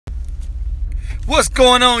What's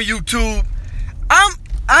going on, YouTube?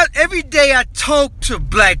 Every day I talk to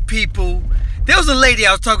black people. There was a lady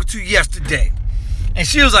I was talking to yesterday, and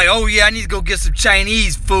she was like, "Oh yeah, I need to go get some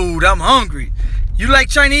Chinese food. I'm hungry." You like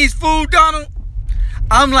Chinese food, Donald?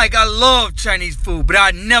 I'm like, I love Chinese food, but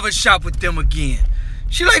I'd never shop with them again.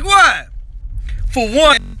 She like, why? For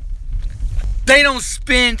one, they don't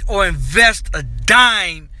spend or invest a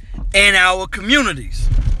dime in our communities.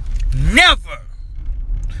 Never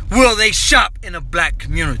will they shop in a black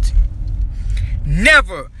community.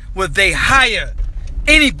 Never will they hire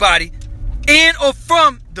anybody in or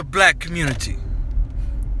from the black community.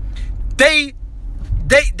 They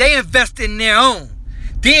invest in their own.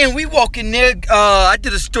 Then we walk in there. I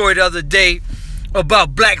did a story the other day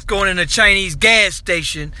about blacks going in a Chinese gas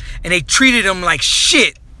station and they treated him like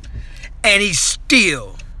shit. And he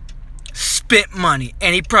still spent money,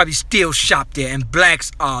 and he probably still shopped there. And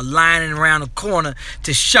blacks are lining around the corner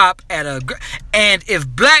to shop at a. And if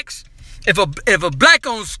a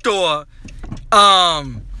black-owned store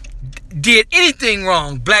did anything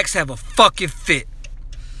wrong, blacks have a fucking fit.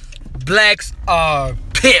 Blacks are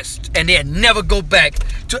pissed, and they'll never go back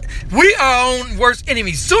to. We are our own worst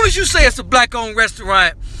enemies. As soon as you say it's a black-owned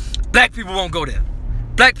restaurant, black people won't go there.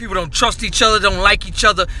 Black people don't trust each other, don't like each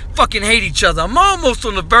other, fucking hate each other. I'm almost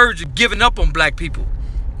on the verge of giving up on black people.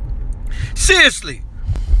 Seriously.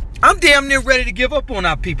 I'm damn near ready to give up on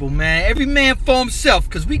our people, man. Every man for himself,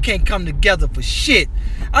 because we can't come together for shit.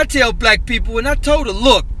 I tell black people, and I told her,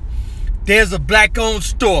 look, there's a black-owned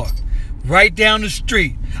store right down the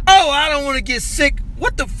street. Oh, I don't want to get sick.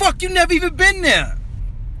 What the fuck? You never even been there.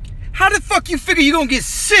 How the fuck you figure you gonna get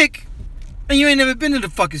sick and you ain't never been to the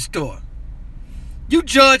fucking store? You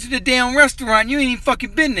judge the damn restaurant, you ain't even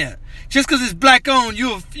fucking been there. Just because it's black-owned,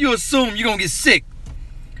 you assume you're gonna get sick.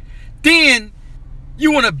 Then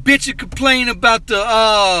you want to bitch and complain about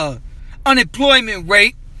the unemployment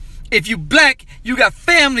rate. If you black, you got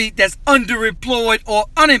family that's underemployed or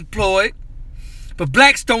unemployed. But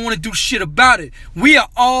blacks don't want to do shit about it. We are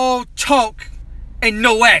all talk and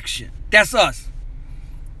no action. That's us.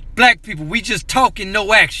 Black people, we just talk and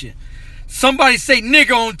no action. Somebody say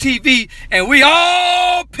nigga on TV and we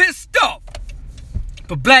all pissed off.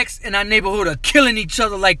 But blacks in our neighborhood are killing each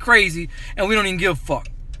other like crazy, and we don't even give a fuck.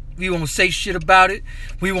 We won't say shit about it.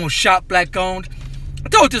 We won't shop black owned. I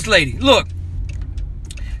told this lady, look,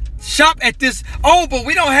 shop at this. Oh, but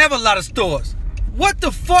we don't have a lot of stores. What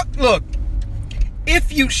the fuck? Look,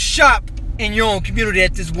 if you shop in your own community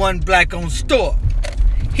at this one black owned store,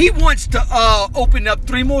 he wants to open up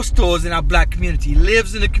 3 more stores in our black community. He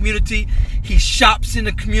lives in the community. He shops in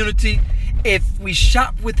the community. If we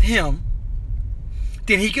shop with him,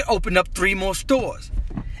 then he can open up 3 more stores.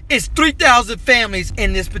 It's 3,000 families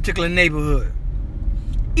in this particular neighborhood.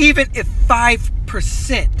 Even if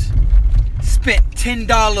 5% spent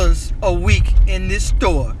 $10 a week in this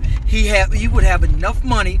store, he would have enough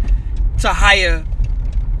money to hire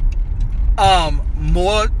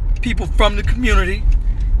more people from the community.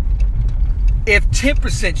 If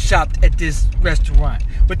 10% shopped at this restaurant,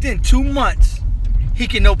 within 2 months, he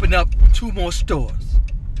can open up 2 more stores.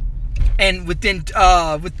 And within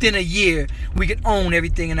a year, we can own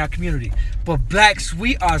everything in our community. But blacks,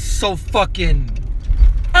 we are so fucking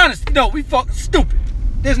honest. No, we fucking stupid.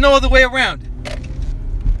 There's no other way around it.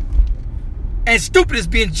 And stupid is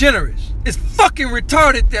being generous. It's fucking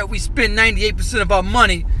retarded that we spend 98% of our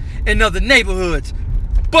money in other neighborhoods.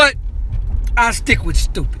 But I stick with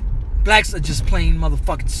stupid. Blacks are just plain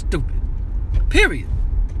motherfucking stupid. Period.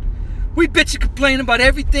 We bitch and complain about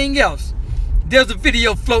everything else. There's a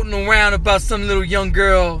video floating around about some little young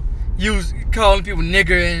girl calling people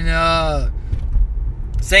nigger and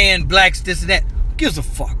saying blacks this and that. Who gives a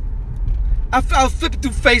fuck? I was flipping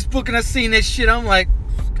through Facebook and I seen that shit. I'm like,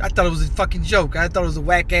 I thought it was a fucking joke. I thought it was a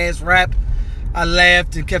whack ass rap. I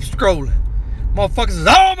laughed and kept scrolling. Motherfucker says,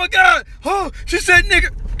 oh my god, oh, she said nigger.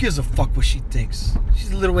 Who gives a fuck what she thinks?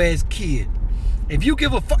 She's a little ass kid. If you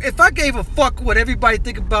give a fuck, if I gave a fuck what everybody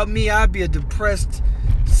think about me, I'd be a depressed,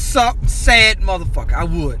 sad motherfucker. I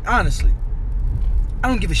would, honestly. I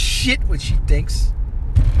don't give a shit what she thinks.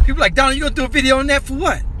 People like, Donald, you gonna do a video on that for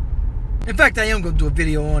what? In fact, I am gonna do a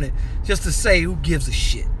video on it just to say who gives a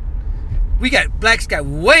shit. Blacks got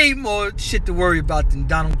way more shit to worry about than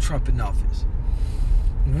Donald Trump in office.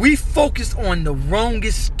 We focus on the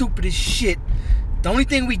wrongest, stupidest shit. The only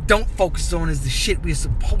thing we don't focus on is the shit we're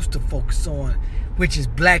supposed to focus on, which is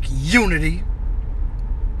black unity,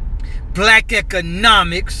 black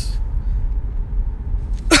economics,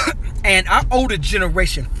 and our older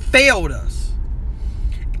generation failed us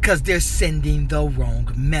because they're sending the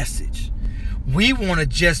wrong message. We want to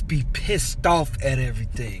just be pissed off at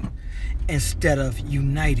everything. instead of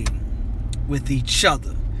uniting with each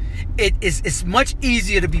other. It's much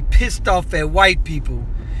easier to be pissed off at white people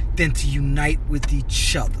than to unite with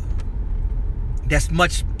each other. That's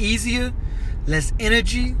much easier, less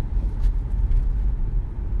energy,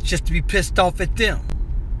 just to be pissed off at them.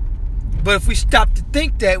 But if we stop to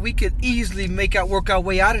think that, we could easily work our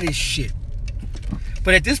way out of this shit.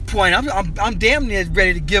 But at this point, I'm damn near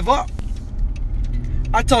ready to give up.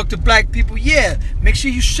 I talk to black people, yeah, make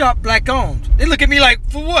sure you shop black owned. They look at me like,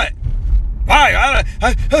 for what? Why?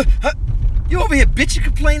 You over here bitching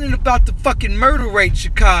complaining about the fucking murder rate in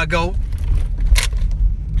Chicago,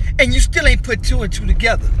 and you still ain't put two and two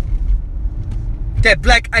together. That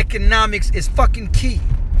black economics is fucking key.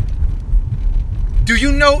 Do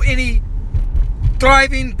you know any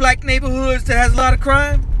thriving black neighborhoods that has a lot of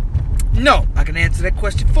crime? No, I can answer that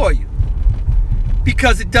question for you.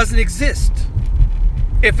 Because it doesn't exist.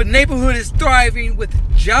 If a neighborhood is thriving with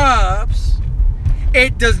jobs,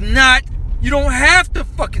 it does not, you don't have to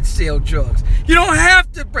fucking sell drugs. You don't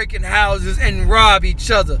have to break in houses and rob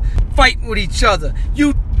each other, fight with each other.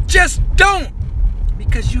 You just don't.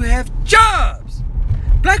 Because you have jobs.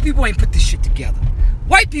 Black people ain't put this shit together.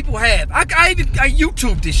 White people have. I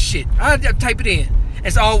YouTube this shit. I type it in.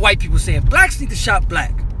 It's all white people saying blacks need to shop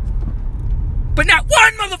black. But not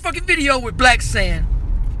one motherfucking video with blacks saying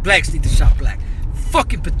blacks need to shop black.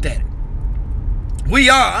 Fucking pathetic. We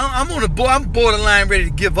are. I'm borderline ready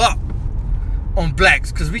to give up on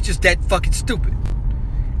blacks because we just that fucking stupid.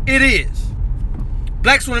 It is.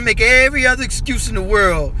 Blacks want to make every other excuse in the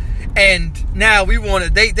world, and now we want to.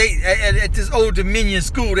 They at this Old Dominion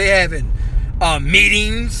school they having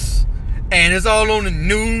meetings, and it's all on the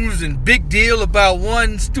news and big deal about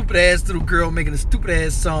one stupid ass little girl making a stupid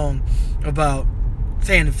ass song about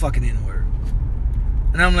saying the fucking N-word.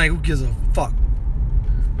 And I'm like, who gives a fuck?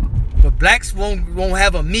 But blacks won't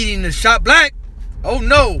have a meeting to shop black. Oh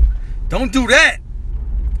no, don't do that.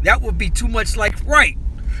 That would be too much like right.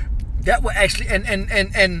 That would actually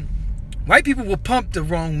and white people will pump the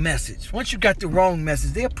wrong message. Once you got the wrong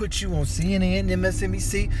message, they'll put you on CNN,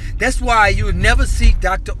 MSNBC. That's why you would never see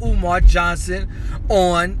Dr. Umar Johnson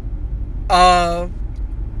on the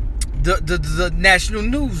national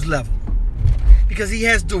news level. Because he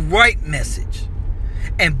has the right message.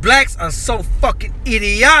 And blacks are so fucking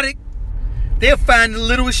idiotic, they'll find the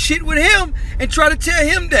littlest shit with him and try to tear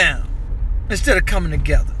him down instead of coming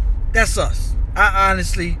together. That's us. I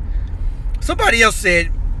honestly, somebody else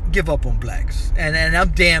said, give up on blacks. And I'm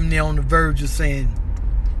damn near on the verge of saying,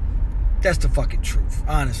 that's the fucking truth,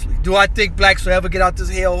 honestly. Do I think blacks will ever get out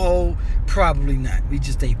this hellhole? Probably not. We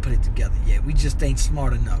just ain't put it together yet. We just ain't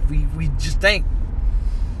smart enough. We just ain't.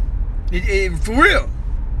 For real.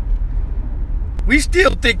 We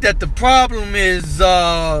still think that the problem is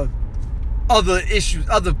other issues,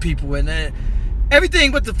 other people, and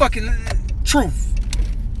everything but the fucking truth.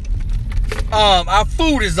 Our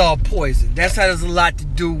food is all poison. That's how there's a lot to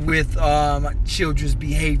do with children's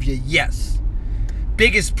behavior, yes.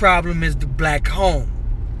 Biggest problem is the black home.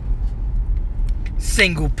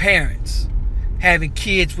 Single parents. Having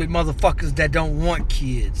kids with motherfuckers that don't want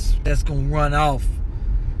kids. That's gonna run off.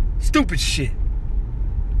 Stupid shit.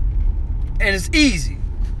 And it's easy.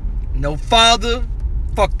 No father,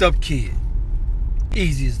 fucked up kid.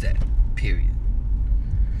 Easy as that. Period.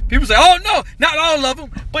 People say, oh no, not all of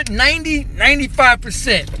them, but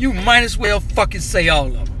 95%. You might as well fucking say all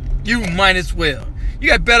of them. You might as well. You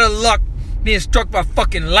got better luck being struck by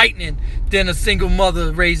fucking lightning than a single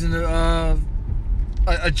mother raising a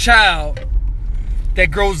child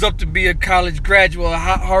that grows up to be a college graduate or a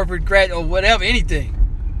Harvard graduate or whatever, anything.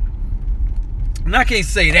 And I can't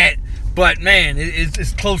say that, but man,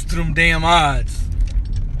 it's close to them damn odds.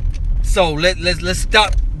 So let's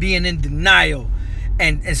stop being in denial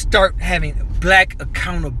and start having black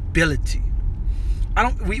accountability.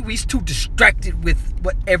 We too distracted with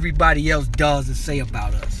what everybody else does and say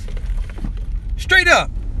about us. Straight up.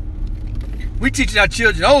 We teaching our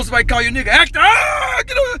children, oh, somebody call you a nigga,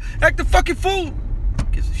 act a fucking fool. Who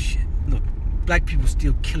gives a shit? Look, black people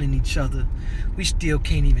still killing each other. We still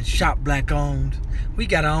can't even shop black owned. We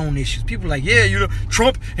got our own issues. People are like, yeah, you know,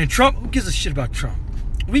 Trump. Who gives a shit about Trump?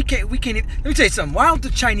 We can't even, let me tell you something. Why don't the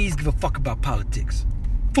Chinese give a fuck about politics?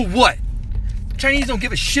 For what? Chinese don't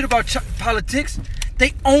give a shit about politics.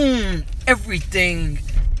 They own everything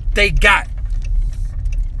they got.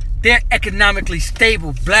 They're economically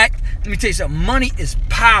stable. Black, let me tell you something. Money is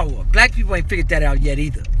power. Black people ain't figured that out yet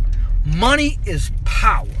either. Money is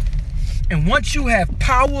power. And once you have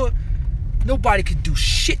power, nobody can do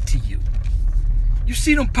shit to you. You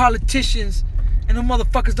see them politicians and them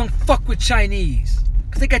motherfuckers don't fuck with Chinese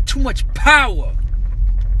because they got too much power.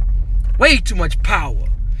 Way too much power.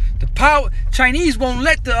 The power. Chinese won't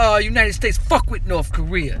let the United States fuck with North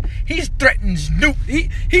Korea. He threatens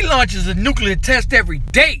he launches a nuclear test every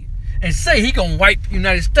day and say he gonna wipe the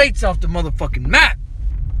United States off the motherfucking map.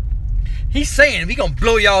 He's saying he gonna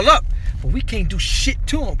blow y'all up, but we can't do shit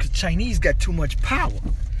to him because Chinese got too much power.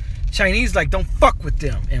 Chinese like, don't fuck with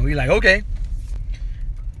them, and we like, okay.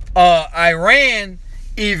 Iran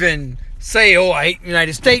even say, oh, I hate the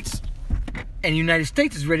United States, and the United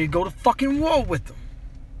States is ready to go to fucking war with them.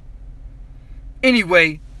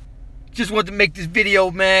 Anyway, just wanted to make this video,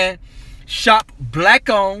 man. Shop black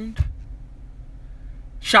owned.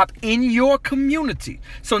 Shop in your community.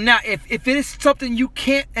 So now, if it is something you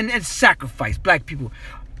can't, and sacrifice, black people.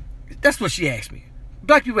 That's what she asked me.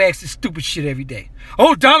 Black people ask this stupid shit every day.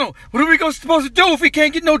 Oh, Donald, what are we supposed to do if we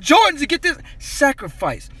can't get no Jordans to get this?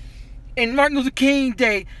 Sacrifice. And Martin Luther King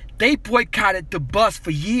Day, they boycotted the bus for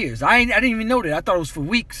years. I didn't even know that. I thought it was for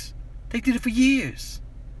weeks. They did it for years.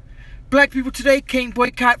 Black people today can't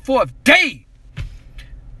boycott for a day.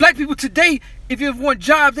 Black people today, if you want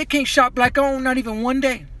jobs, they can't shop black owned, not even one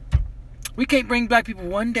day. We can't bring black people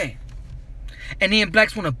one day. And then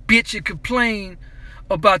blacks want to bitch and complain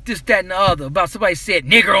about this, that, and the other. About somebody said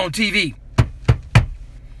nigger on TV.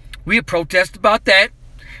 We'll protest about that.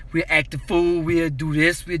 We'll act the fool. We'll do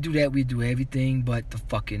this. We'll do that. We'll do everything but the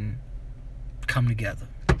fucking come together.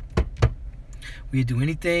 We'll do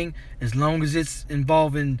anything as long as it's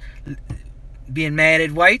involving being mad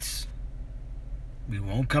at whites. We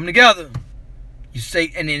won't come together. You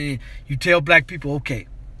say, and then you tell black people, okay,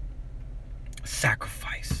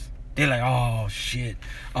 sacrifice. They're like, oh shit,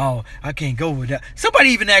 oh, I can't go with that. Somebody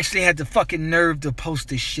even actually had the fucking nerve to post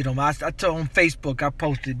this shit on my. I told on Facebook, I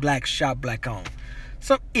posted black shop black on.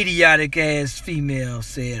 Some idiotic ass female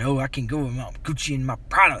said, oh, I can go with my Gucci and my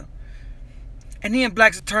Prada. And then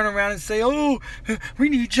blacks will turn around and say, oh, we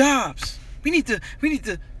need jobs. We need to.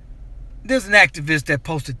 There's an activist that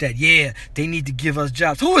posted that, yeah, they need to give us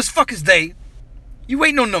jobs. Who as fuck is they? You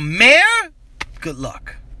waiting on the mayor? Good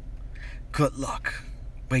luck. Good luck.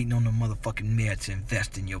 Waiting on the motherfucking mayor to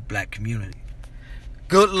invest in your black community.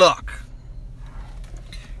 Good luck.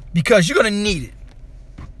 Because you're going to need it.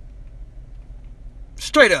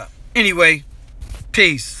 Straight up. Anyway,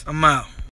 peace. I'm out.